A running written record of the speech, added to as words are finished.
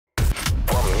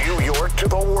to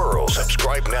the world.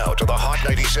 Subscribe now to the Hot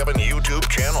 97 YouTube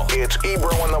channel. It's Ebro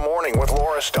in the Morning with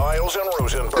Laura Stiles and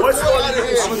Rosenberg. What's going on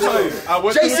here?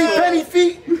 JC Penny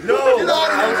feet? No.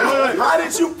 How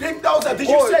did you pick those up? Did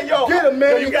you say, yo, get him,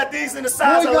 man. Yo, you got these in the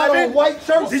size Boy, got 11? on white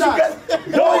shirt Did you socks. get those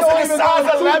in the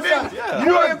size 11? You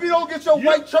know, if you don't get your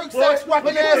white shirt socks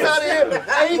walking ass out of here,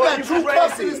 and he got two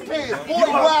cuffs in his pants. Boy,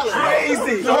 wild.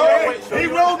 Crazy. He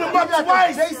rolled them up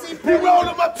twice. He rolled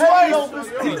them up twice.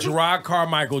 Jerrod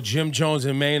Carmichael, Jim Jones,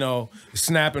 and Mano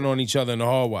snapping on each other in the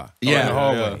hallway. Yeah, in the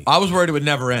hallway. I was worried it would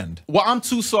never end. Well, I'm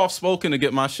too soft spoken to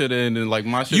get my shit in, and like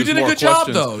my shit. You is did a more good job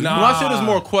questions. though. My shit is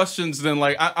more questions than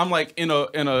like I'm like in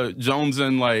a Jones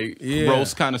and like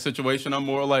roast kind of situation. I'm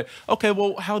more like, okay,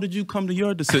 well, how did you come to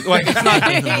your decision? Like it's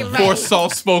not for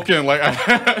soft spoken. Like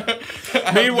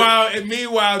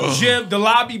meanwhile, Jim, the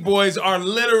lobby boys are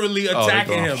literally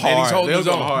attacking him, and he's holding his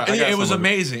own. It was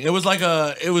amazing. It was like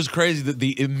it was crazy that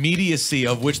the immediacy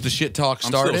of which the shit talk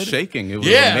started. I'm still shaking. It was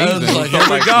amazing. It was like,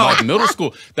 here we go. Like middle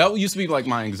school. That used to be like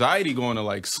my anxiety going to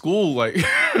like school. Like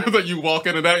that you walk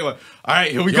into that, you're like, all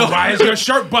right, here we go. Why is your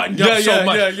shirt buttoned up so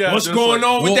much? What's going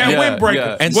on with that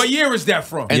windbreaker? And what year is that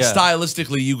from? And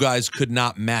stylistically, you guys could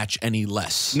not match any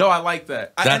less. No, I like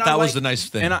that. That was the nice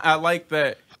thing. And I like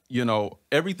that, you know,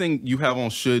 everything you have on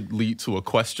should lead to a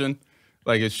question.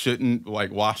 Like it shouldn't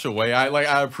like wash away.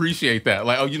 I appreciate that.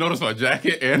 Like, oh, you notice my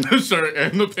jacket and the shirt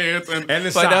and the pants and the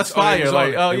like socks. that's fire.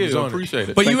 Like, oh yeah, I appreciate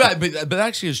it. But but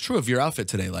actually is true of your outfit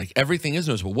today. Like everything is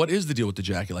noticeable. What is the deal with the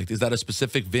jacket? Like, is that a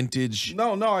specific vintage?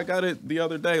 No, I got it the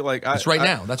other day. Like it's right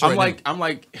now. That's right now. I'm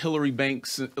like Hillary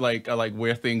Banks. Like I like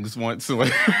wear things once and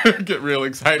like get real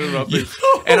excited about things.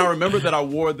 And I remember that I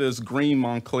wore this green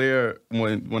Montclair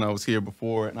when I was here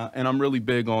before, and I'm really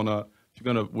big on if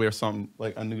you're gonna wear something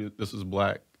like I knew this was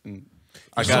black and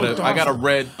I got a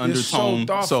red undertone,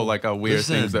 so like I wear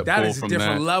things that pull from that. That is a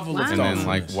different level of and then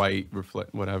like white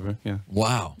reflect whatever. Yeah.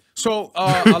 Wow. So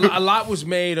a lot was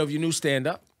made of your new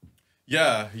stand-up.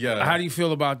 Yeah. How do you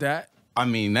feel about that? I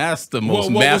mean, that's the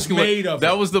most masculine. Was made of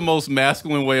that was the most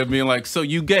masculine way of being like, so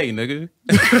you gay, nigga?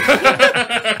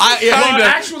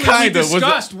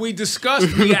 We discussed.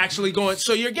 We actually going.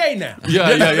 So you're gay now?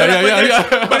 Yeah.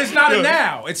 But it's not a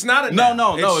now. It's not a now.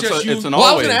 No. It's an always. Well,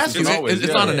 I was going to ask you.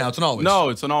 It's not a now. It's an always. No,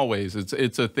 it's an always.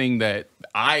 It's a thing that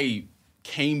I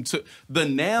came to. The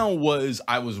now was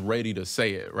I was ready to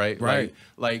say it. Right.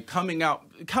 Like coming out.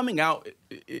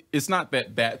 It's not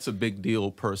that that's a big deal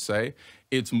per se.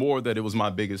 It's more that it was my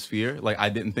biggest fear. Like I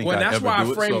didn't think I'd ever do it. Well, that's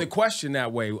why I framed the question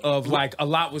that way of like a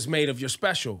lot was made of your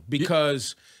special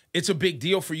because it's a big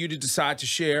deal for you to decide to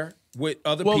share with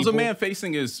other people. Well, as a man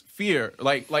facing his fear,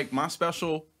 like my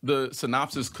special, the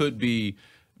synopsis could be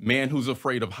man who's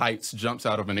afraid of heights jumps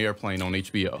out of an airplane on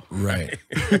HBO. Right.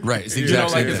 It's you know,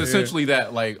 like it's essentially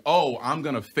that, like, oh, I'm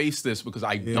gonna face this because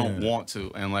I don't want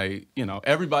to, and like, you know,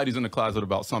 everybody's in the closet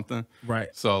about something. Right.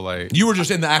 So like, you were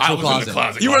just in the actual closet. In the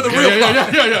closet. You were in the real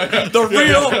closet. Yeah. The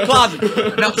real closet.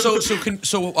 Now,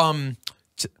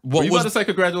 what were you about to say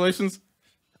congratulations?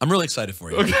 I'm really excited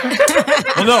for you. Okay.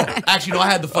 Well, no, actually, no.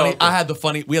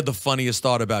 We had the funniest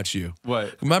thought about you.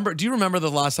 What? Do you remember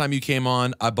the last time you came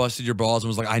on? I busted your balls and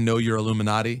was like, I know you're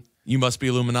Illuminati. You must be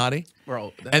Illuminati.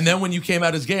 Bro. And then when you came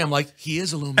out as gay, I'm like, he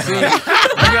is Illuminati. You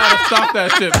gotta stop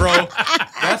that shit, bro.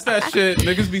 That's that shit.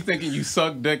 Niggas be thinking you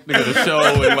suck dick to get a show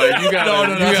and like you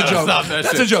gotta, that's a joke. Stop that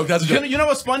shit. That's a joke. That's a joke. You know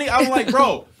what's funny? I'm like,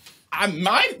 bro,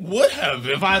 I would have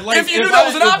if I like if you knew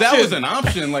that was an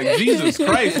option. Like Jesus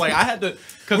Christ, like I had to.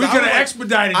 We could have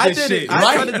expedited this shit.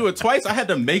 I tried to do it twice. I had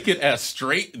to make it as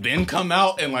straight, then come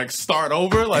out and like start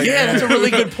over. Like, yeah, that's a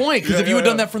really good point. Because if you had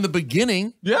done that from the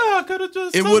beginning, I could have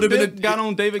just. It would have been got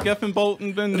on David Geffen Bolt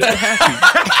and been happy.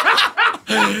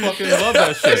 I fucking love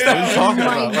that shit. What are you talking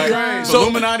about? Like, so,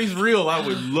 Illuminati's real. I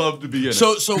would love to be in it.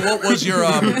 So what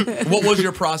was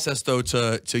your process though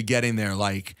to getting there?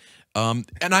 Like, and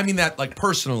I mean that like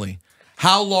personally.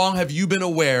 How long have you been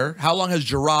aware? How long has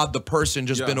Jerrod, the person,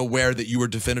 just been aware that you were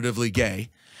definitively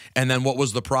gay? And then what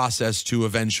was the process to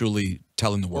eventually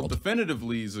telling the world? Well,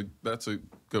 definitively, that's a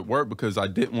good word because I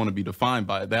didn't want to be defined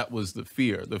by it. That was the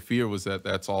fear. The fear was that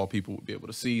that's all people would be able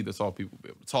to see. That's all people would be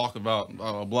able to talk about, and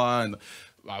blah, blah, blah. And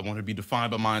I want to be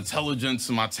defined by my intelligence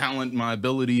and my talent, my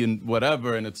ability and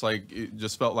whatever. And it's like, it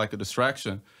just felt like a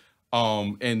distraction.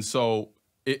 And so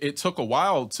it took a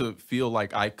while to feel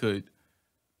like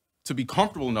to be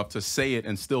comfortable enough to say it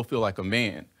and still feel like a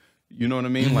man. You know what I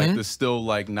mean? Like to still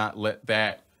like not let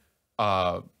that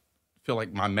feel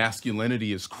like my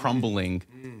masculinity is crumbling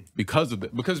because of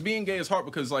it. Because being gay is hard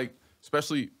because like,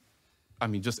 especially, I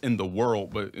mean, just in the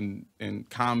world, but in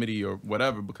comedy or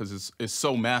whatever, because it's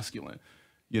so masculine.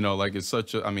 You know, like it's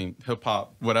such a, I mean, hip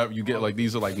hop, whatever you get, like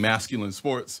these are like masculine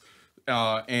sports,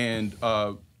 and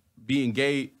being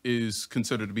gay is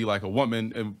considered to be like a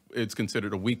woman, and it's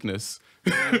considered a weakness.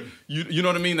 You know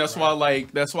what I mean? That's why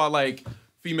like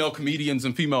female comedians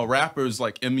and female rappers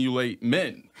like emulate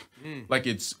men. Like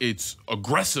it's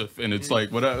aggressive, and it's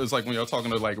like whatever. It's like when you're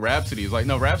talking to like Rhapsody, it's like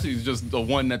no, Rhapsody is just the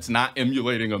one that's not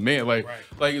emulating a man. Like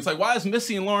it's like, why is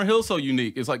Missy and Lauryn Hill so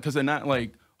unique? It's like because they're not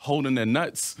like holding their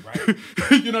nuts.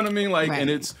 You know what I mean? Like, and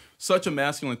it's such a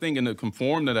masculine thing, and to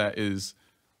conform to that is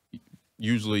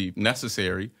usually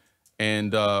necessary.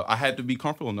 And I had to be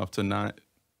comfortable enough to not.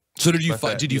 So did you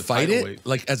fight? Did you fight it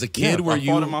like as a kid? Yeah, I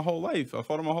fought it my whole life. I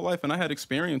fought it my whole life, and I had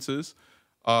experiences,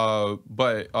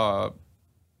 but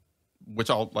which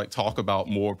I'll like talk about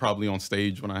more probably on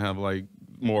stage when I have like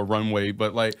more runway.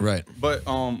 But like, but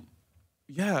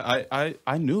yeah,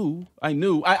 I knew. I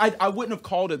wouldn't have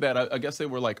called it that. I guess they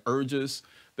were like urges.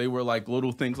 They were like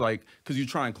little things like, because you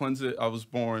try and cleanse it. I was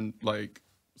born like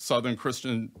Southern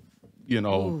Christian, you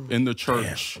know, in the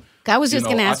church. I was just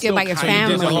going to ask you about your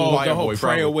family. The whole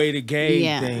pray away the gay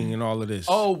thing and all of this.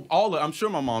 Oh, I'm sure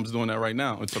my mom's doing that right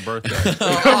now. It's her birthday.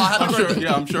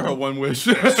 I'm sure her one wish.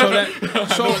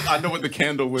 I know what the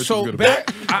candle wish is going to be.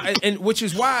 And which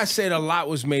is why I said a lot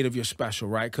was made of your special,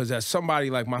 right? Because as somebody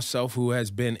like myself who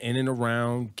has been in and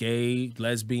around gay,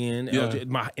 lesbian, LGBT,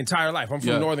 my entire life. I'm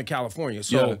from Northern California,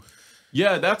 so.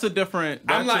 Yeah, that's a different.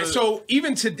 I'm like, so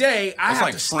even today, I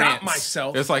have to stop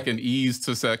myself. It's like an ease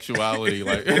to sexuality.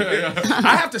 Like,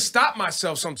 I have to stop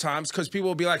myself sometimes because people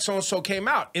will be like, so and so came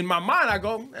out. In my mind, I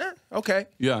go, okay.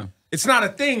 Yeah. It's not a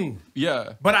thing.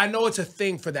 Yeah. But I know it's a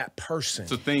thing for that person.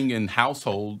 It's a thing in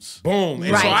households. Boom.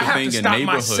 And so I have to stop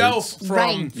myself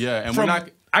from. Yeah, and we're not.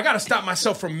 I got to stop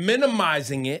myself from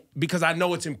minimizing it because I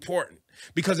know it's important.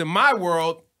 Because in my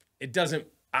world, it doesn't.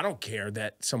 I don't care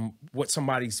that what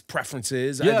somebody's preference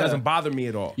is. It doesn't bother me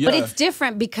at all. But it's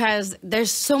different because there's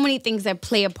so many things that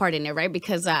play a part in it, right?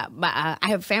 Because I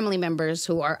have family members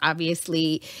who are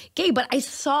obviously gay, but I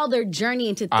saw their journey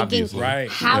into thinking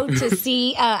how to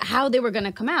see how they were going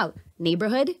to come out.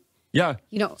 Neighborhood. Yeah.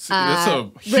 You know, it's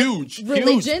a huge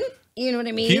religion. Huge. You know what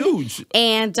I mean? Huge.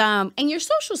 And your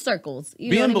social circles. You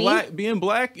being know what I mean? Being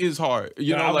black is hard.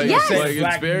 You know, like, yes. like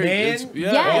black it's very man?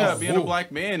 yeah, being a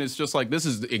black man is just like this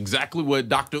is exactly what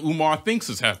Dr. Umar thinks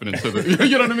is happening to them.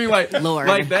 You know what I mean? Like, Lord.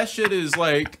 Like that shit is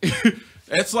like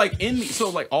it's like in me. So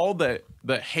like all the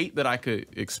hate that I could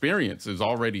experience is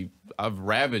already I've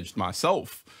ravaged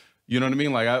myself. You know what I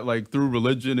mean? Like I like through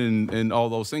religion and all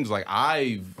those things. Like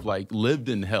I've like lived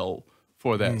in hell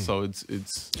for that. So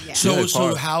it's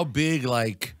so how big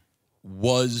like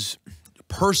was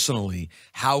personally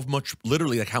how much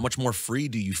literally like how much more free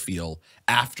do you feel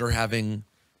after having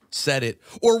said it,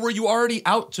 or were you already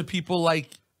out to people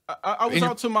like I was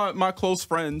out to my close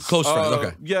friends.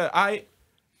 Okay. Yeah,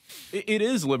 it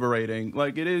is liberating.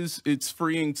 Like it's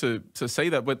freeing to say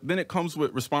that, but then it comes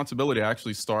with responsibility. I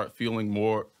actually start feeling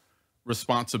more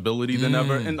responsibility than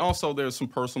ever, and also there's some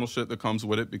personal shit that comes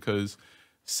with it because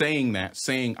saying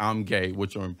I'm gay,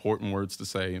 which are important words to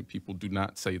say, and people do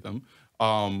not say them.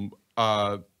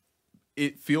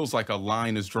 It feels like a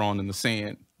line is drawn in the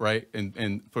sand, right?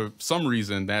 And for some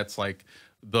reason, that's like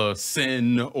the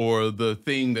sin or the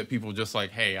thing that people just like,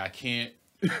 hey, I can't.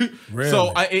 Really?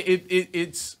 So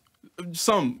it's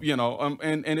some, you know,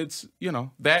 and it's, you know,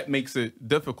 that makes it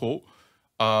difficult.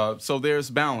 So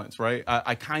there's balance, right?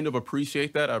 I kind of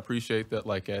appreciate that. I appreciate that,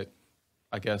 like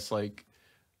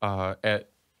at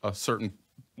a certain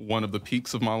one of the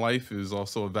peaks of my life is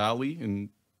also a valley, and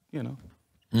you know,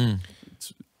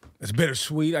 it's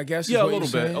bittersweet, I guess. Yeah, a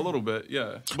little bit,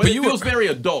 yeah. But it feels very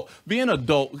adult. Being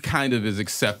adult kind of is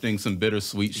accepting some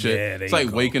bittersweet shit. Yeah, it's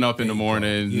like waking up in the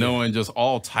morning, knowing just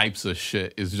all types of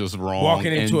shit is just wrong.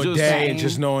 Walking into a day and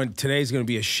just knowing today's gonna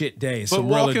be a shit day. It's but a real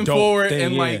walking adult forward thing,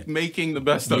 and like making the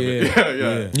best of it.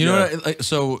 Yeah. You know what? Like,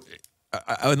 so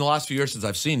in the last few years since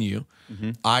I've seen you,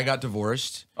 I got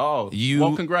divorced. Oh,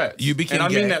 well, congrats. You became and I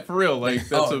gay. mean that for real. Like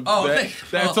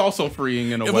that's also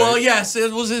freeing in a way. Well, yes,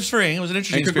 it was freeing. It was an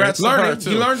interesting experience. Congrats to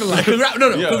her too. You learned a lot.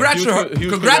 Congrats to her.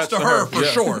 Congrats to her for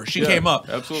sure. She came up.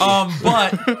 Absolutely.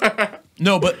 But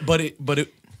no, but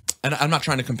it. And I'm not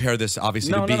trying to compare this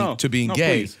obviously to being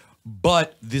gay. Please.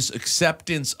 But this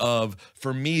acceptance of,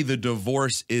 for me, the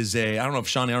divorce is I don't know if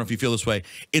Shawnee, I don't know if you feel this way.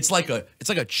 It's like a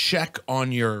check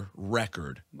on your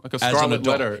record. Like a scarlet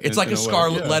letter. It's like a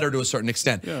scarlet letter to a certain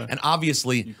extent. Yeah. And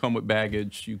obviously, you come with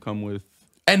baggage, you come with.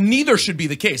 And neither should be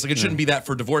the case. Like it shouldn't be that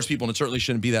for divorced people, and it certainly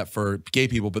shouldn't be that for gay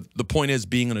people. But the point is,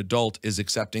 being an adult is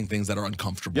accepting things that are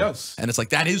uncomfortable. Yes. And it's like,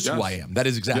 that is who I am. That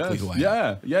is exactly who I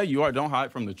am. Yeah, you are. Don't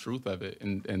hide from the truth of it.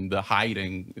 And the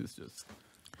hiding is just.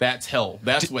 That's hell.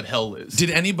 That's what hell is. Did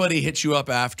anybody hit you up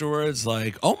afterwards?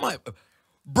 Like, oh my,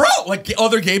 bro, like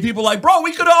other gay people, like, bro,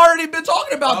 we could have already been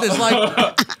talking about this.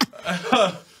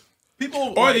 Like,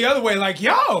 people, or the other way, like,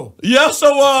 yo, yeah.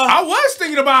 So, I was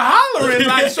thinking about hollering,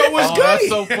 like, so was good. That's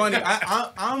so funny.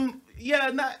 I'm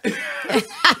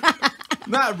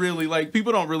not really. Like,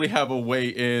 people don't really have a way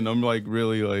in. I'm like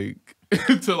really like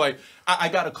to like. I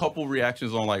got a couple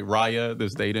reactions on like Raya,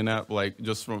 this dating app, like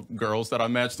just from girls that I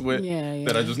matched with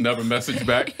that I just never messaged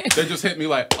back. They just hit me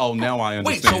like, oh, now I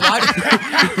understand.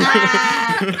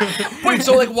 Wait,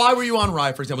 so like, why were you on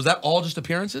Raya, for example? Was that all just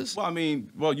appearances? Well, I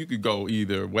mean, you could go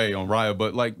either way on Raya,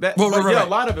 but like that. Well, right. A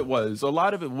lot of it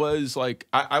was like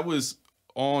I was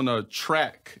on a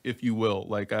track, if you will.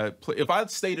 Like if I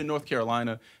stayed in North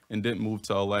Carolina and didn't move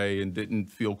to LA and didn't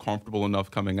feel comfortable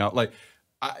enough coming out, like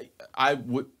I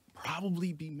would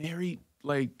probably be married,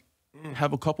 like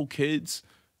have a couple kids.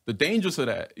 The dangers of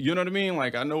that, you know what I mean?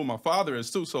 Like I know my father is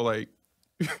too, so like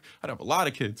I'd have a lot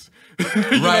of kids.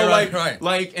 Right.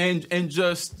 Like and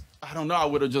just I don't know. I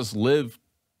would have just lived.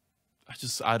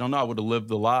 I don't know. I would have lived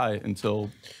the lie until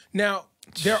now.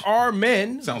 There are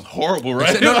men. Sounds horrible,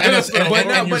 right?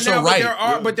 And you're so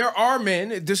right. But there are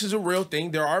men. This is a real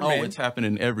thing. There are men. Oh, it's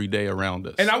happening every day around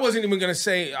us. And I wasn't even gonna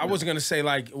say. I wasn't gonna say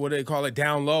like what do they call it,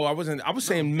 down low. I was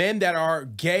saying men that are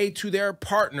gay to their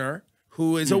partner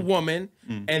who is a woman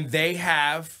and they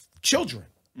have children.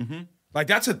 Like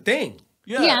that's a thing.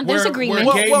 Yeah, there's agreement.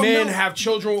 Where gay men have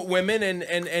children with women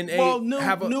and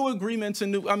have new agreements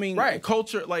and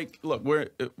culture. Like, look,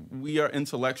 we are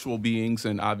intellectual beings,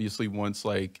 and obviously, once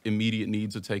like immediate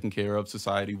needs are taken care of,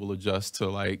 society will adjust to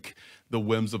like the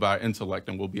whims of our intellect,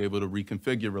 and we'll be able to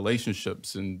reconfigure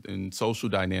relationships and social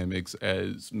dynamics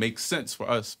as makes sense for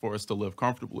us to live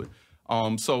comfortably.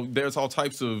 So there's all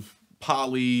types of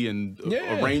poly and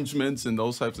arrangements and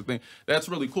those types of things. That's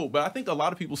really cool. But I think a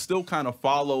lot of people still kind of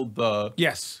follow the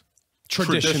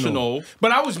traditional.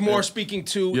 But I was more speaking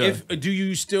to do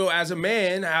you still as a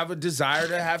man have a desire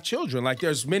to have children? Like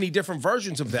there's many different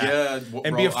versions of that.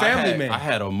 And be a family man. I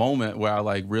had a moment where I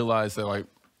like realized that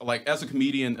like as a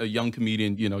comedian, a young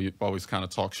comedian, you know, you always kind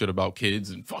of talk shit about kids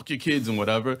and fuck your kids and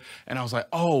whatever. And I was like,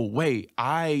 oh, wait,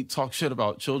 I talk shit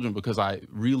about children because I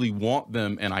really want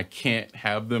them and I can't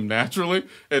have them naturally.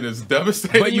 And it's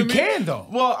devastating. But you can, though.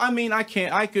 Well, I mean, I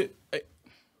can't. I could.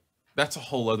 That's a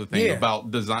whole other thing about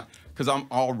design because I'm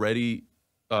already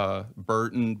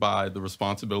burdened by the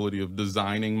responsibility of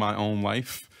designing my own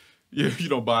life. You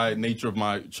know, by nature of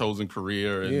my chosen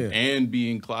career and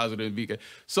being closeted vegan.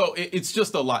 So it's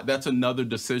just a lot. That's another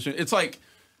decision. It's like,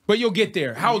 but you'll get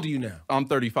there. How old are you now? I'm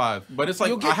 35. But it's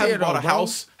like I haven't bought a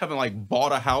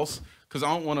house, because I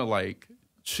don't want to like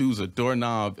choose a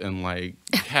doorknob and like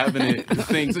cabinet and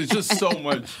things. It's just so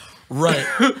much. Right.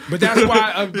 But that's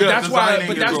why. That's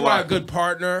why a good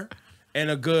partner and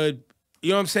a good. You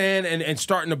know what I'm saying? And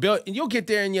starting to build, and you'll get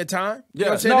there in your time. You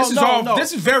know what I'm saying?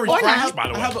 This is very fresh, by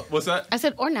the way. What's that? I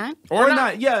said or not. Or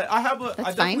not. Yeah, I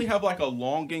definitely have like a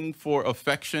longing for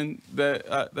affection that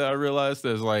I realized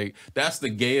there's like that's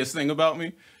the gayest thing about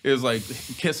me is like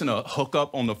kissing a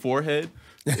hookup on the forehead.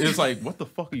 It's like, what the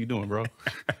fuck are you doing, bro?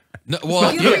 No,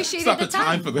 well, you appreciate it's not the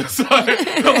time for this.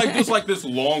 Like just like this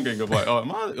longing of like, oh,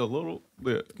 am I a little?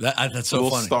 That's so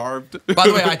funny. Starved. By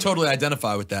the way, I totally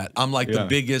identify with that. I'm like the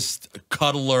biggest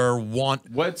cuddler.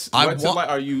 What's it like?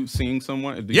 Are you seeing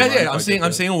someone? I'm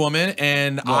seeing a woman,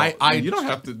 and you don't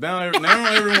have to. Now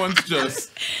everyone's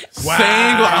just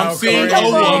saying like, I'm seeing a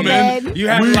woman. You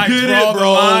have to like draw the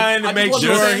line to make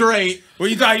sure straight. Well,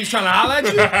 you thought he was trying to holler at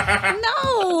you? No.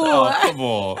 Oh, come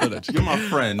on. You're my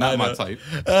friend, not my type.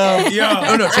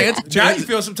 No, Chance. Now you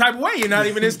feel some type of way. You're not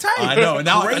even his type. I know.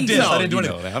 Now I didn't do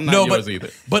anything. I'm not yours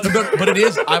either. But it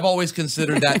is. I've always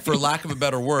considered that, for lack of a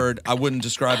better word, I wouldn't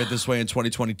describe it this way in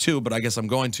 2022, but I guess I'm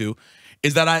going to.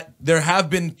 Is that there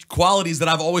have been qualities that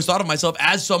I've always thought of myself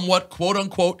as somewhat quote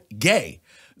unquote gay,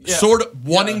 sort of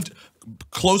wanting.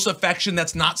 Close affection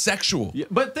that's not sexual. Yeah,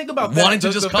 but think about that. Wanting to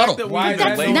just cuddle.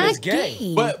 That's not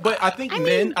gay. But I think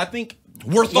I think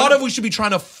we're thought of we should be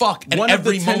trying to fuck at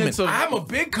every moment. I'm a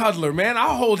big cuddler, man.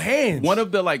 I'll hold hands. One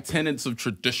of the like tenets of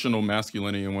traditional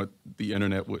masculinity and what the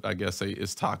internet would, I guess, say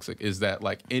is toxic is that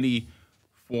like any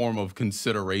form of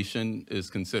consideration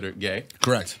is considered gay.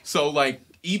 Correct. So like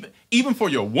even for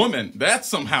your woman, that's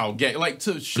somehow gay. Like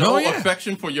to show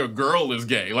affection for your girl is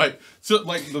gay. Like so,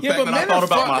 like the fact that I thought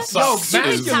about my socks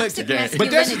is gay. But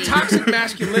that's toxic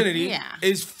masculinity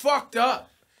is fucked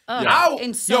up.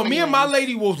 Me and my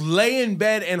lady will lay in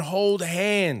bed and hold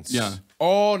hands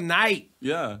all night.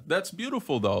 Yeah, that's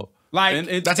beautiful though.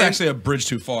 Like that's actually a bridge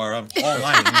too far.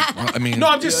 I mean, no,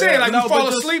 I'm just saying, like we fall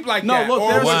asleep like that, or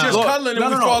we're just cuddling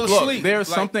and we fall asleep. There's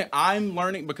something I'm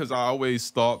learning because I always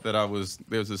thought that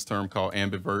there's this term called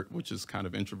ambivert, which is kind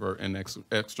of introvert and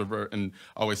extrovert, and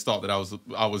I always thought that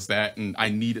I was that, and I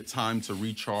needed time to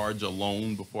recharge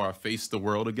alone before I faced the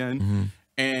world again.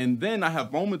 And then I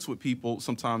have moments with people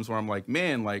sometimes where I'm like,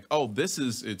 man, like, oh, this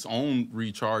is its own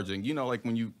recharging. You know, like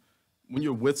when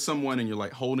you're with someone and you're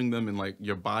like holding them and like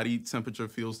your body temperature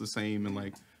feels the same and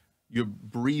like you're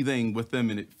breathing with them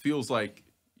and it feels like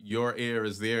your air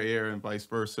is their air and vice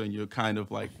versa, and you're kind of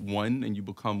like one and you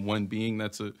become one being.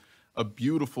 That's a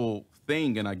beautiful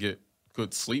thing, and I get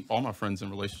good sleep. All my friends in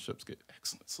relationships get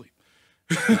excellent sleep.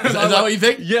 Is that what you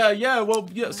think? Yeah. Well,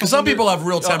 yeah. Because some people have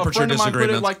real temperature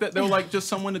disagreements. Like that, they're like just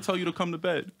someone to tell you to come to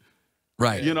bed.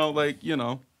 Right. You know,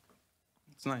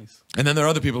 it's nice. And then there are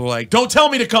other people who are like, don't tell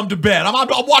me to come to bed.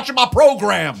 I'm watching my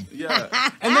program. Yeah.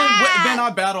 And then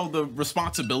I battle the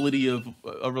responsibility of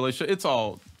a relationship. It's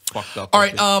all fucked up. All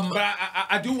right. But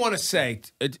I do want to say,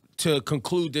 to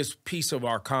conclude this piece of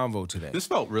our convo today. This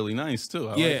felt really nice, too.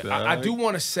 I do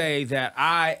want to say that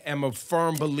I am a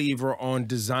firm believer on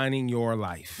designing your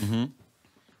life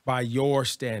by your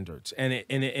standards, and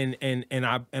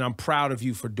I'm proud of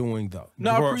you for doing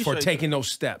for taking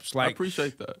those steps. Like, I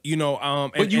appreciate that. You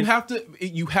know, but you have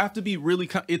to be really.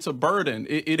 It's a burden.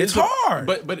 It's hard.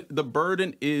 But the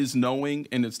burden is knowing,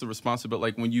 and it's the responsibility.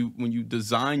 Like when you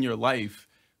design your life.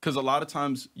 Because a lot of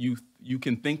times you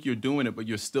can think you're doing it, but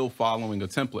you're still following a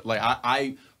template. Like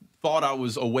I thought I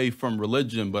was away from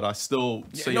religion, but I still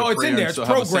say a it's in there. It's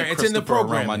programmed. It's in the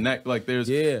program around my neck. Like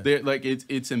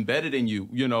it's embedded in you.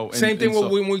 You know. Same thing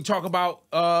when we talk about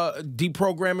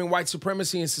deprogramming white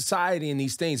supremacy in society and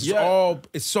these things.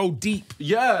 It's so deep.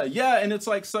 Yeah, and it's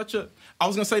like I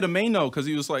was gonna say to Mano because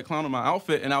he was like clowning my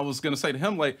outfit, and I was gonna say to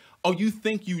him like, oh, you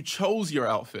think you chose your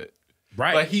outfit?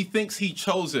 Right. Like he thinks he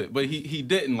chose it, but he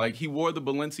didn't. Like he wore the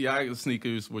Balenciaga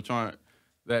sneakers, which aren't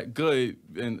that good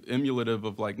and emulative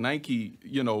of like Nike,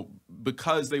 you know,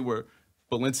 because they were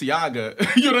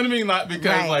Balenciaga. You know what I mean? Not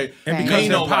because because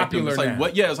they're popular. It's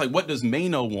like it's like what does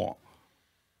Mano want?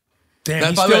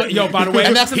 Damn, by the way,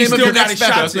 and that's the name of your next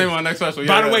special. That's the name of my next special.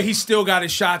 By the way, he still got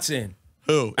his shots in.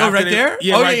 Who? Right there?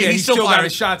 Yeah, right there. He still got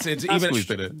his shots in. I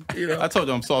I told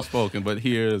you I'm soft spoken, but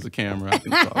here is a camera. I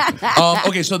can talk.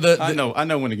 Okay, so I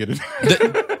know when to get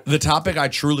it. The topic I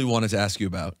truly wanted to ask you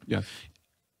about. Yeah.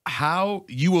 How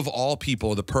you of all people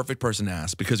are the perfect person to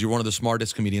ask because you're one of the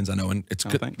smartest comedians I know, and it's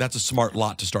good. That's a smart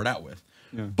lot to start out with.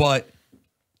 Yeah. But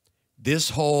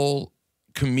this whole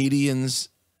comedians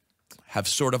have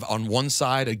sort of on one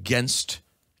side against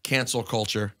cancel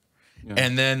culture. Yeah.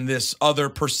 And then this other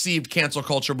perceived cancel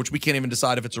culture, which we can't even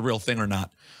decide if it's a real thing or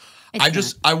not.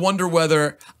 I wonder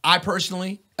whether I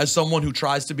personally, as someone who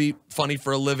tries to be funny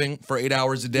for a living for 8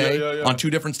 hours a day on 2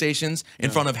 different stations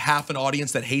in front of half an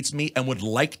audience that hates me and would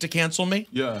like to cancel me,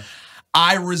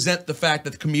 I resent the fact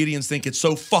that the comedians think it's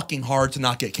so fucking hard to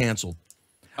not get canceled.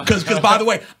 Because by the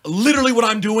way, literally what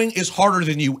I'm doing is harder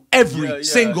than you every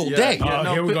single day.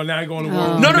 Here we go. Now you're going to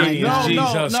war. No. Jesus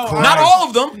Christ. Not all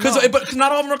of them, because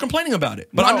not all of them are complaining about it.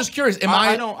 But I'm just curious.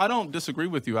 I don't disagree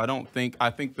with you. I don't think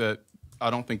the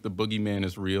boogeyman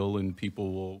is real, and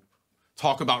people will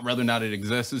talk about whether or not it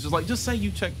exists. It's just like, just say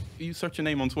you search your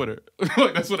name on Twitter.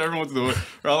 Like that's what everyone's doing.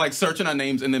 Or like searching our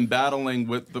names and then battling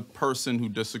with the person who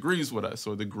disagrees with us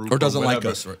or the group or doesn't like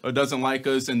us. Or doesn't like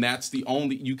us. And that's the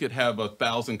only, you could have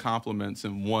 1,000 compliments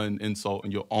and 1 insult,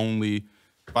 and you'll only,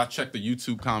 if I check the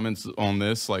YouTube comments on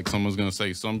this, like someone's gonna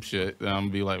say some shit, and I'm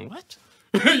gonna be like, what?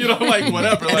 You know, like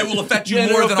whatever. And like, it will affect you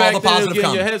more than all the positive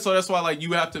comments. Your head. So that's why like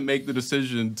you have to make the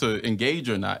decision to engage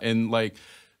or not. And like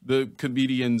the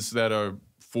comedians that are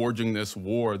forging this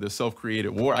war, this self-created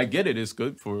war, I get it. It's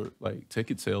good for like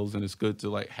ticket sales, and it's good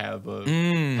to like have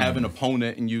an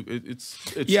opponent, and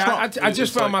it's I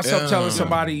just found myself telling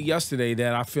somebody yesterday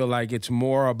that I feel like it's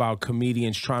more about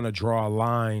comedians trying to draw a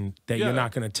line that you're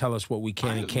not going to tell us what we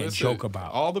can and can't joke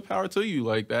about. All the power to you.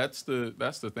 Like that's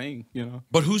the thing, you know.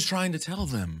 But who's trying to tell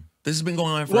them? This has been going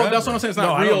on forever. Well, that's what I'm saying. It's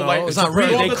not real. Like it's not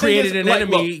real. They created an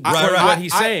enemy for what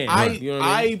he's saying.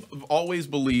 I've always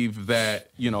believed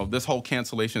that, you know, this whole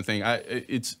cancellation thing,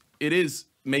 it is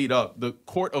made up. The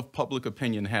court of public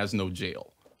opinion has no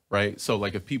jail, right? So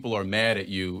like if people are mad at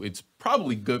you, it's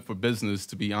probably good for business,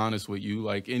 to be honest with you.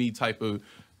 Like any type of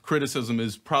criticism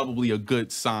is probably a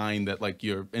good sign that like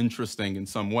you're interesting in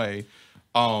some way.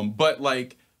 But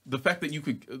like the fact that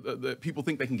that people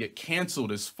think they can get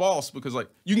canceled is false, because like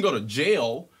you can go to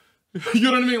jail You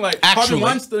know what I mean? Like, Actually. Harvey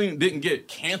Weinstein didn't get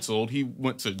canceled. He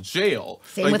went to jail.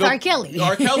 Same with R. Kelly.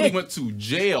 R. Kelly went to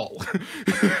jail.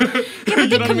 Yeah,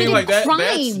 but You know what I mean? Like, that's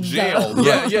crimes, jail.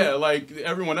 though. Yeah. Like,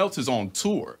 everyone else is on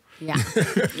tour. Yeah.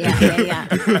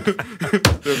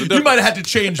 You might have had to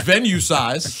change venue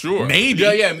size. Sure. Maybe.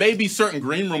 Yeah. Maybe certain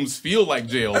green rooms feel like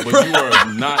jail, but you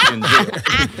are not in jail.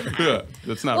 Yeah,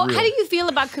 that's not Well, real. how do you feel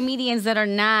about comedians that are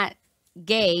not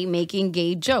gay making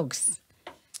gay jokes?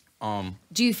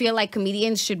 Do you feel like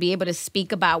comedians should be able to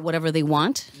speak about whatever they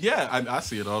want? Yeah, I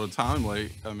see it all the time.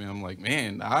 Like, I mean, I'm like,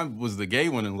 man, I was the gay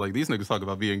one, and like these niggas talk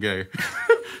about being gay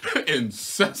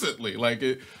incessantly. Like,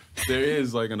 there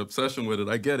is like an obsession with it.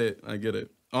 I get it.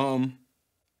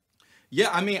 Yeah,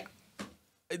 I mean,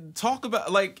 talk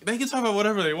about like they can talk about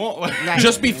whatever they want. Like, Right.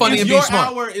 Just be funny and be your smart.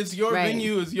 hour, it's your Right.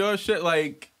 venue, it's your shit.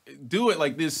 Like, do it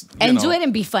like this, And do it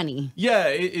and be funny. Yeah,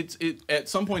 it at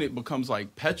some point it becomes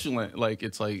like petulant. Like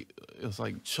it's like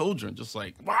children, just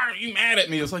like, why are you mad at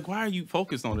me? It's like, why are you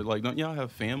focused on it? Like, don't y'all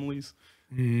have families?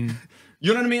 You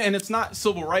know what I mean? And it's not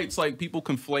civil rights. Like, people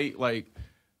conflate like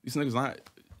these niggas not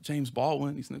James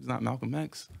Baldwin. These niggas not Malcolm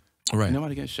X. Right.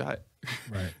 Nobody gets shot.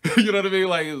 Right. You know what I mean?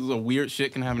 Like, it's a weird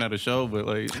shit can happen at a show, but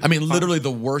like, I mean, literally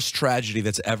the worst tragedy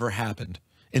that's ever happened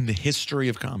in the history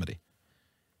of comedy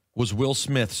was Will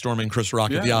Smith storming Chris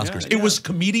Rock at the Oscars. Yeah. It was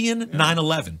comedian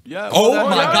 9/11. Yeah. Oh Well,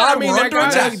 my yeah, God, I mean, we're that under guy,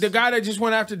 attack. the guy that just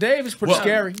went after Dave is pretty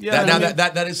scary. Yeah,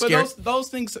 that is but scary. those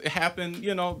things happen.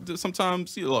 You know,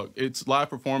 sometimes. Look, it's live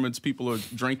performance. People are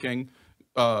drinking,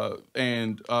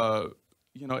 and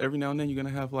you know, every now and then you're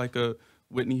gonna have like a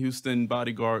Whitney Houston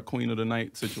bodyguard Queen of the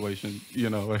Night situation. You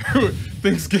know, like,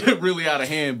 things get really out of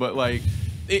hand. But like,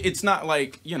 it's not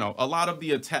like, you know, a lot of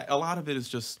it is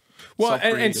just. Well,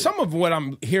 and some of what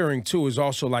I'm hearing too is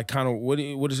also like kind of what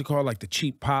is it called, like the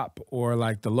cheap pop or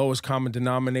like the lowest common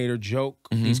denominator joke.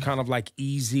 These kind of like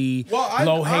easy,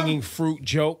 low hanging fruit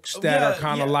jokes that are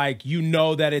kind of like, you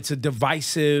know, that it's a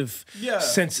divisive,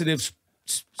 sensitive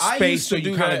space, so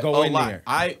you kind of go in there.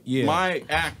 My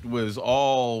act was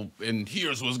all, and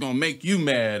here's what's gonna make you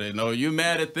mad, and you're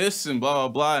mad at this, and blah blah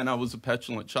blah, and I was a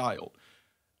petulant child.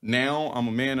 Now I'm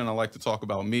a man and I like to talk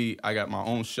about me. I got my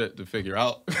own shit to figure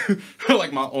out,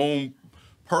 like my own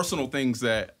personal things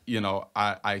that, you know,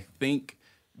 I think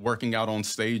working out on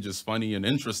stage is funny and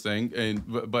interesting,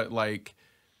 and but like,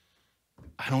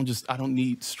 I don't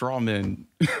need straw men.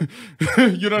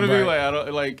 You know what I mean? Like, I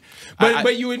don't like.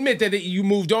 But you admit that you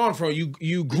moved on from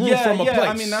you grew from a place.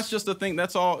 I mean, that's just the thing.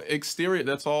 That's all exterior.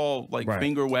 That's all like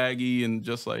finger waggy and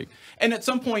just like. And at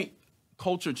some point,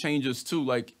 culture changes too.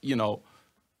 Like, you know.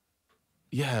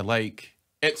 Yeah, like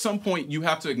at some point you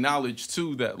have to acknowledge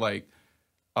too that like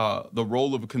the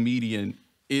role of a comedian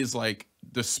is like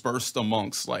dispersed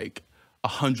amongst like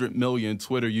 100 million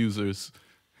Twitter users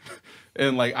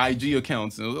and like IG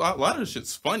accounts, and a lot of this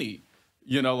shit's funny.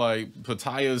 You know, like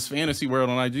Pataya's Fantasy World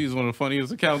on IG is one of the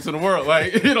funniest accounts in the world.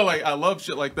 Like, you know, like I love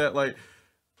shit like that. Like,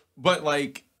 but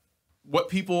like what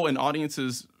people and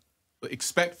audiences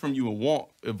expect from you and want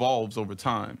evolves over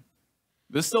time.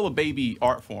 There's still a baby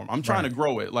art form. I'm trying to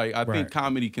grow it. Like, I think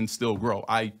comedy can still grow.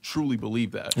 I truly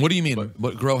believe that. What do you mean?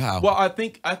 What grow how? Well, I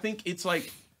think it's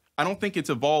like, I don't think it's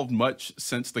evolved much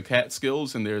since the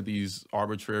Catskills, and there are these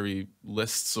arbitrary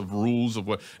lists of rules of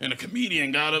what, and a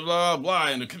comedian got a blah blah,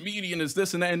 and a comedian is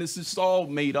this and that, and it's just all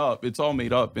made up. It's all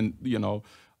made up, and you know,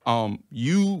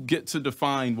 you get to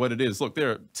define what it is. Look,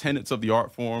 there are tenets of the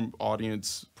art form,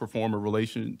 audience performer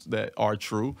relations that are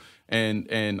true,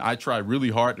 and I try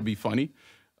really hard to be funny,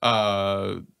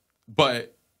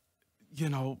 but you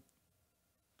know,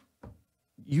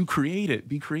 you create it.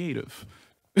 Be creative.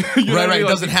 Right. It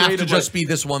doesn't have to just be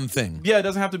this one thing. Yeah, it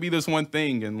doesn't have to be this one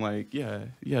thing, and like, yeah.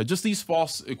 Just these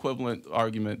false equivalent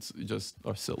arguments just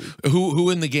are silly. Who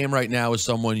in the game right now is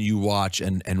someone you watch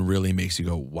and really makes you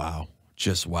go, wow,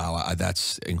 just wow,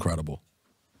 that's incredible.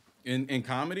 In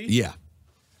comedy? Yeah.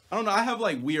 I don't know. I have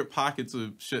like weird pockets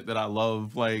of shit that I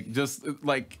love. Like, just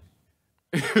like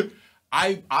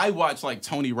I watch like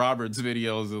Tony Roberts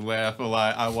videos and laugh a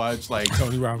lot. I watch like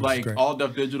Tony Roberts, like great. All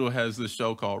Duff Digital has this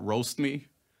show called Roast Me,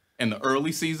 and the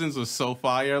early seasons are so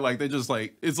fire. Like, they just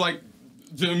like, it's like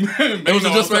Jim. It was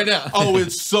just right now. Oh,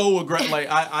 it's so aggressive. Like,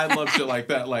 I love shit like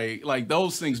that. Like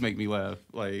those things make me laugh.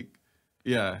 Like,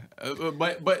 yeah.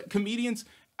 But comedians,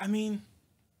 I mean,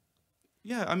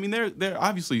 yeah. I mean, they're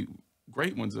obviously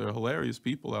great ones. They're hilarious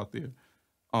people out there.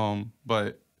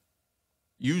 But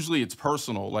usually it's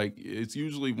personal. Like, it's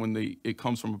usually when it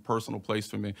comes from a personal place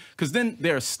for me. Because then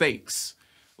there are stakes.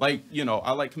 Like, you know,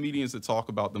 I like comedians that talk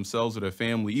about themselves or their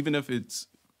family, even if it's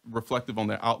reflective on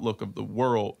their outlook of the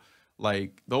world.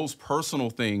 Like, those personal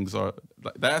things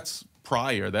that's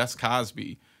Pryor, that's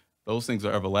Cosby. those things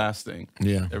are everlasting.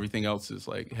 Yeah. Everything else is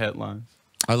like headlines.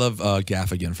 I love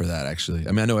Gaffigan for that, actually.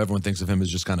 I mean, I know everyone thinks of him as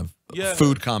just kind of a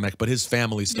food comic, but his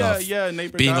family stuff,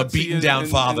 being a beaten down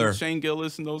father. And Shane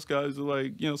Gillis and those guys are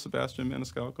like, you know, Sebastian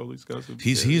Maniscalco, these guys are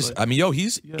I mean,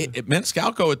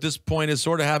 Maniscalco at this point is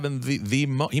sort of having he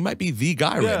might be the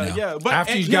guy right now. Yeah, but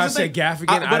after you guys said Gaffigan,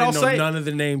 I didn't know none of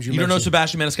the names you mentioned. You don't know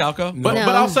Sebastian Maniscalco? But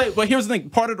I'll say, but here's the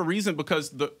thing, part of the reason,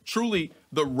 because truly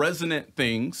the resonant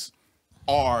things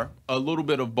are a little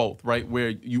bit of both, right? Where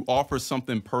you offer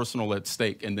something personal at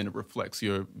stake and then it reflects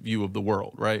your view of the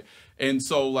world, right? And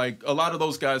so like a lot of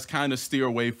those guys kind of steer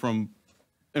away from,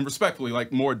 and respectfully,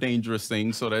 like more dangerous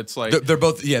things. So that's like they're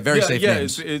both very safe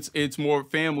names. It's more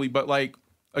family, but like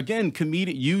again,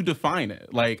 comedic, you define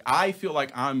it. Like I feel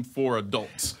like I'm for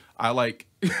adults. I like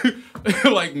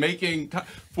like making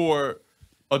for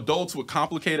adults with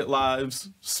complicated lives,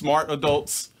 smart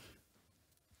adults.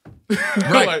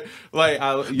 Right, but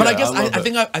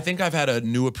I think I've had a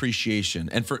new appreciation,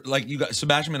 and for like you got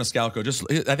Sebastian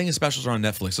Maniscalco. I think his specials are on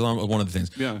Netflix. It's one of the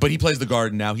things. Yeah. But he plays the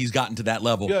Garden now. He's gotten to that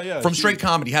level. From straight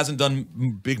comedy, hasn't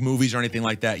done big movies or anything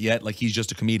like that yet. Like he's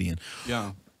just a comedian.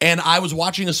 Yeah. And I was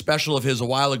watching a special of his a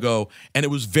while ago, and it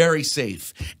was very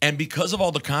safe. And because of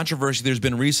all the controversy there's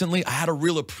been recently, I had a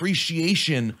real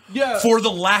appreciation for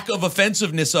the lack of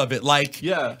offensiveness of it. Like,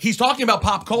 he's talking about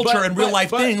pop culture and real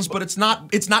life things, but it's not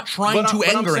trying to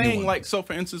anger anyone. Like, so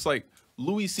for instance, like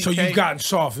Louis C.K. So you've gotten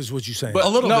soft, is what you're saying? But, a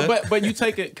little bit. But you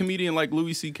take a comedian like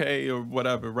Louis C.K. or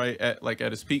whatever, right? At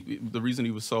his peak, the reason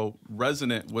he was so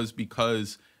resonant was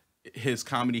because his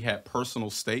comedy had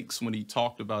personal stakes. When he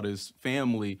talked about his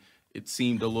family, it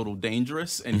seemed a little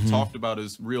dangerous, and he talked about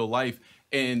his real life.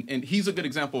 And he's a good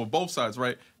example of both sides,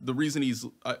 right? The reason he's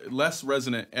less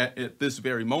resonant at this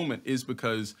very moment is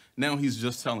because now he's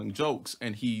just telling jokes,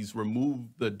 and he's removed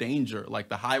the danger, like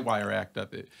the high wire act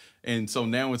of it. And so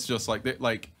now it's just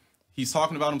like he's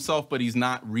talking about himself, but he's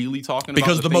not really talking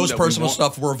about the most personal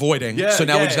stuff we're avoiding. So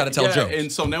now we just got to tell jokes. And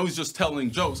so now he's just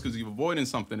telling jokes because he's avoiding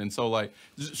something. And so like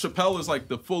Chappelle is like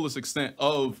the fullest extent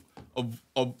of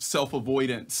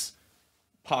self-avoidance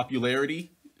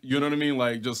popularity. You know what I mean?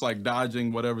 Like just like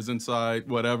dodging whatever's inside,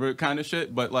 whatever kind of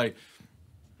shit. But like,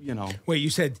 you know. Wait, you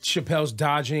said Chappelle's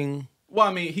dodging? Well,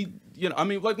 I mean,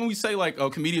 like when we say like a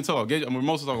comedian talk, I mean,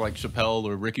 most of them like Chappelle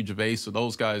or Ricky Gervais or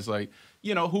those guys, like,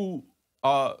 you know, who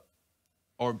are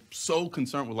so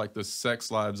concerned with like the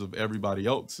sex lives of everybody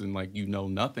else, and like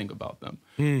nothing about them,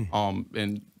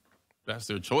 and that's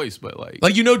their choice. But like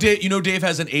Dave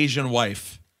has an Asian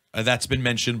wife. That's been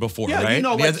mentioned before, right? You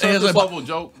know, like he has level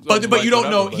joke. But you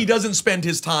don't know. He doesn't spend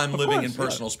his time living in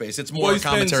personal space. It's more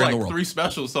commentary in the world. 3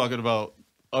 specials talking about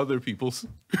other people's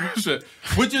shit,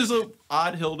 which is an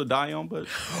odd hill to die on. But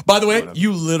by the way,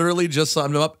 you literally just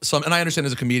summed up and I understand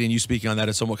as a comedian, you speaking on that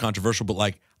is somewhat controversial, but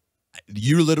like,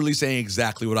 you're literally saying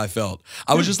exactly what I felt.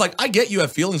 I was just like, I get you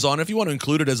have feelings on it if you want to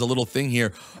include it as a little thing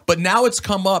here. But now it's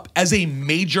come up as a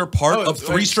major part of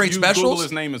 3 straight specials. Google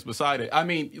his name is beside it. I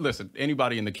mean, listen,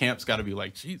 anybody in the camp's got to be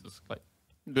like, Jesus, like,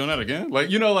 doing that again?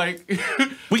 Like, like.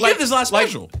 We did this last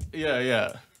special.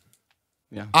 Yeah.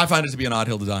 I find it to be an odd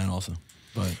hill to die on also.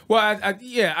 But. Well,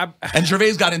 and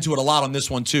Gervais got into it a lot on this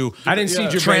one too. I didn't see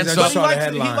Gervais. I just saw the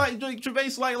headline. Gervais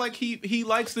he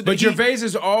likes the. But Gervais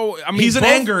is all. I mean, he's an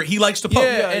anger. He likes to poke.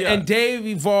 And Dave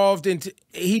evolved into.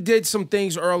 He did some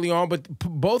things early on, but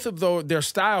both of their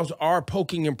styles are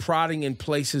poking and prodding in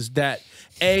places that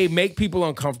make people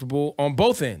uncomfortable on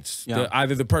both ends. Yeah.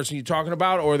 Either the person you're talking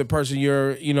about or the person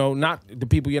you're not the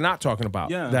people you're not talking about.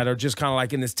 Yeah. That are just kind of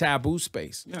like in this taboo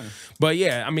space. Yeah. But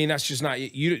yeah, I mean that's just not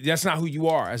you. That's not who you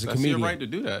are as a comedian. That's your right to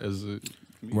do that as a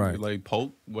comedian. Right. Like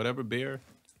poke whatever bear.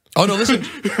 Oh no! Listen,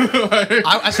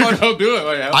 I saw. Don't do it.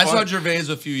 Like, I saw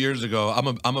Gervais a few years ago.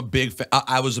 I'm a big fan.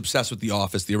 I was obsessed with The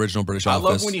Office, the original British Office.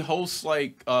 I love when he hosts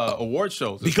like award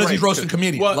shows because he's roasting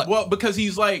comedians. Well, because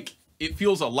he's like. It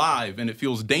feels alive and it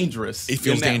feels dangerous. It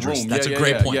feels dangerous. Room. That's a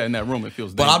great point. Yeah, in that room it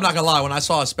feels dangerous. But I'm not gonna lie, when I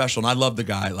saw a special, and I love the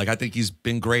guy, like I think he's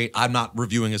been great. I'm not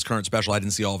reviewing his current special. I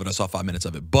didn't see all of it. I saw 5 minutes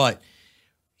of it. But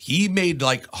he made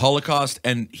like Holocaust,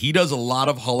 and he does a lot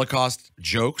of Holocaust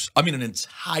jokes. I mean, an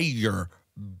entire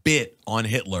bit on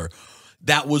Hitler.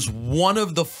 That was one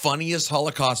of the funniest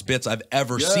Holocaust bits I've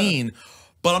ever seen.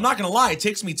 But I'm not gonna lie, it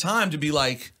takes me time to be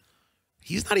like,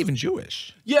 he's not even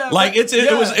Jewish. Yeah, like it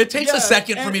takes a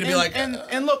second for me to be like.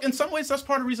 And look, in some ways, that's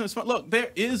part of the reason it's fun. Look, there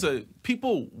is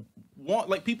people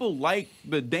like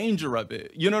the danger of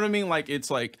it. You know what I mean? Like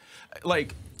it's like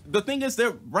the thing is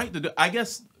they're right to do. I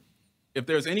guess if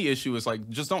there's any issue, it's like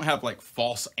just don't have like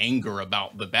false anger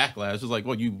about the backlash. It's like,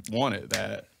 well, you wanted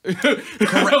that. Like,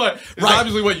 it's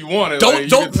obviously what you wanted.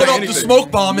 Don't put up the smoke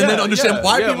bomb and then understand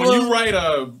why people. When you write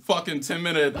a fucking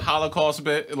 10-minute Holocaust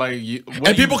bit, like,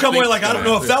 and people come away like, I don't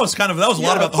know if that was a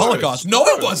lot about the Holocaust. No,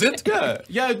 it wasn't.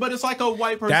 Yeah, but it's like a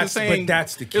white person saying. But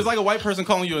that's the key. It's like a white person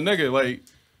calling you a nigga. Like,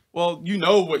 well, you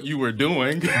know what you were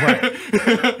doing,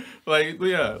 right?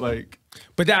 like.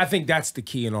 But I think that's the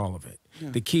key in all of it. Yeah.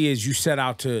 The key is you set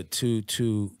out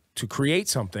to create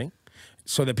something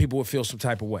so that people would feel some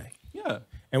type of way. Yeah.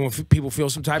 And when people feel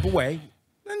some type of way,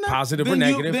 positive or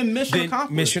negative, then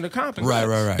mission accomplished.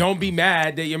 Right. Don't be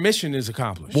mad that your mission is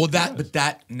accomplished. Well,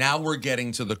 now we're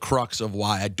getting to the crux of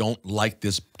why I don't like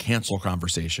this cancel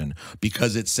conversation,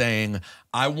 because it's saying,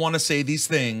 I want to say these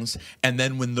things, and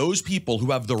then when those people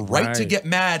who have the right to get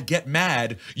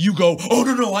mad, you go, oh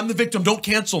no, I'm the victim, don't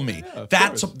cancel me. Yeah,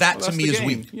 that to me is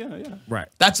weak. Yeah. Right.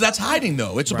 That's hiding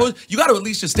though. It's supposed you got to at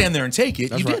least just stand there and take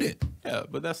it. You did it. Yeah,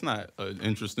 but that's not an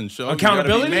interesting show.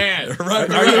 Accountability? Man. Right.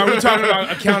 Are we talking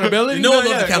about accountability? No one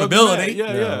loves accountability.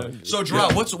 Yeah. So,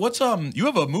 Jerrod, what's you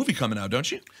have a movie coming out,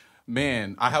 don't you?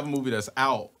 Man, I have a movie that's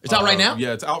out. It's out right now?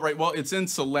 Yeah, it's out right. Well, it's in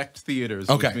select theaters,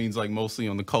 which means like mostly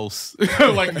on the coast,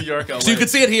 like New York, LA. So you can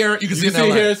see it here. You can see it in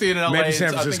LA. Here, see it in LA. Maybe San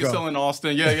I think Francisco. it's still in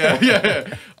Austin.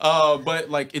 Yeah. But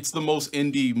like, it's the most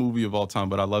indie movie of all time.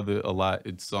 But I love it a lot.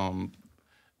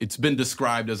 It's been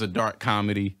described as a dark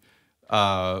comedy.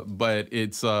 But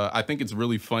it's I think it's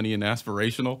really funny and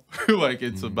aspirational. Like,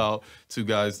 it's about two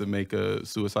guys that make a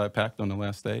suicide pact on the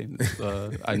last day.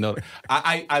 And I know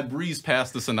I breeze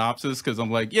past the synopsis because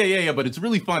I'm like, yeah, but it's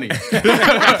really funny. Never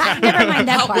mind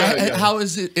that part. How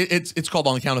is it? It's called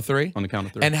On the Count of Three. On the Count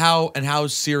of Three. And how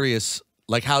serious?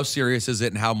 Like, how serious is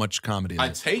it, and how much comedy? I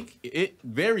take it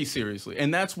very seriously,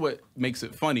 and that's what makes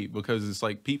it funny, because it's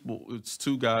like it's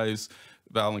two guys,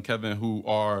 Val and Kevin, who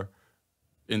are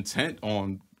intent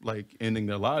on like ending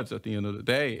their lives at the end of the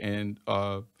day, and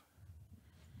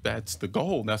that's the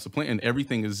goal, that's the plan, and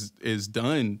everything is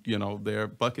done. You know, their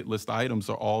bucket list items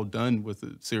are all done with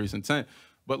a serious intent.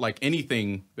 But like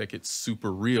anything that gets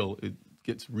super real, it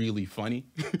gets really funny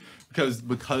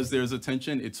because there's a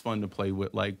tension. It's fun to play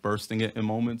with, like bursting it in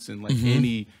moments, and like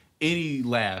any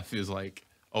laugh is like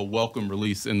a welcome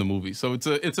release in the movie. So it's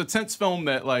a tense film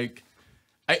that, like,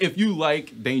 if you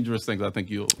like dangerous things, I think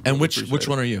you'll. And which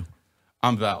one are you?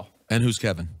 I'm Val. And who's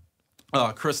Kevin?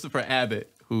 Christopher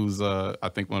Abbott, who's I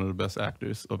think one of the best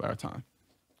actors of our time.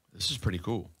 This is pretty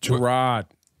cool. Gerard,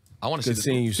 I want to see good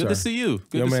seeing you, sir. Good to see you.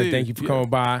 Good Yo, to man, see you. thank you for coming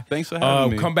by. Thanks for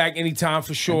having me. Come back anytime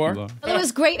for sure. Well, It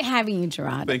was great having you,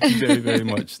 Gerard. thank you very, very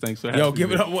much. Thanks for having me. Yo,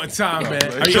 give it up one time, man.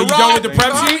 man. Are you done with the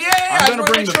prep sheet? Yeah, I'm going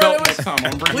to bring the belt next time. I'm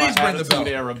going to bring Please my bring the Attitude belt.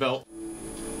 Era belt.